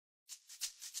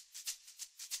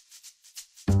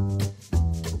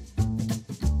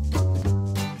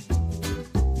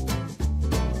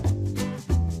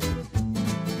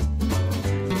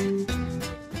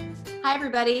Hi,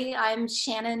 everybody. I'm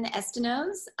Shannon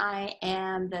Estenoz. I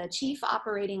am the Chief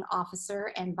Operating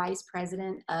Officer and Vice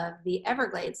President of the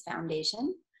Everglades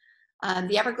Foundation.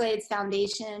 The Everglades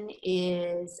Foundation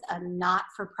is a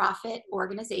not-for-profit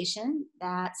organization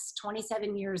that's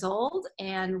 27 years old,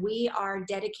 and we are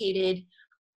dedicated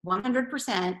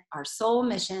 100%. Our sole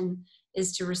mission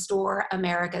is to restore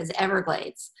America's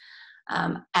Everglades.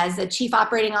 As a chief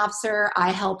operating officer,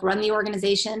 I help run the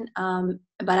organization,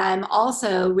 but I'm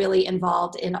also really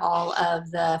involved in all of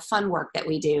the fun work that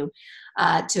we do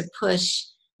to push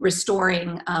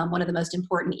restoring one of the most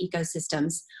important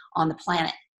ecosystems on the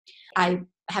planet. I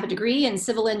have a degree in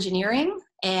civil engineering,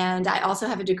 and I also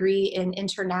have a degree in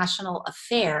international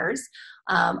affairs.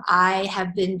 I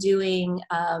have been doing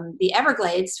the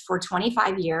Everglades for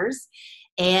 25 years.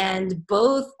 And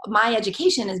both my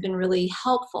education has been really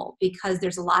helpful because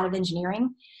there's a lot of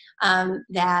engineering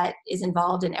that is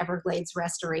involved in Everglades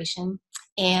restoration.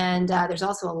 And there's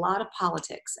also a lot of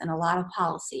politics and a lot of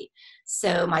policy.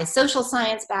 So my social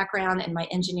science background and my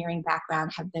engineering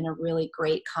background have been a really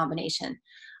great combination.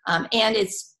 And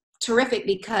it's terrific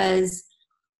because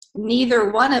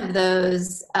neither one of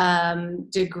those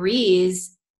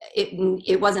degrees,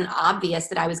 it wasn't obvious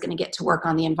that I was going to get to work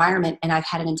on the environment, and I've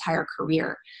had an entire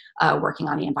career working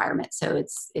on the environment. So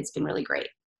it's been really great.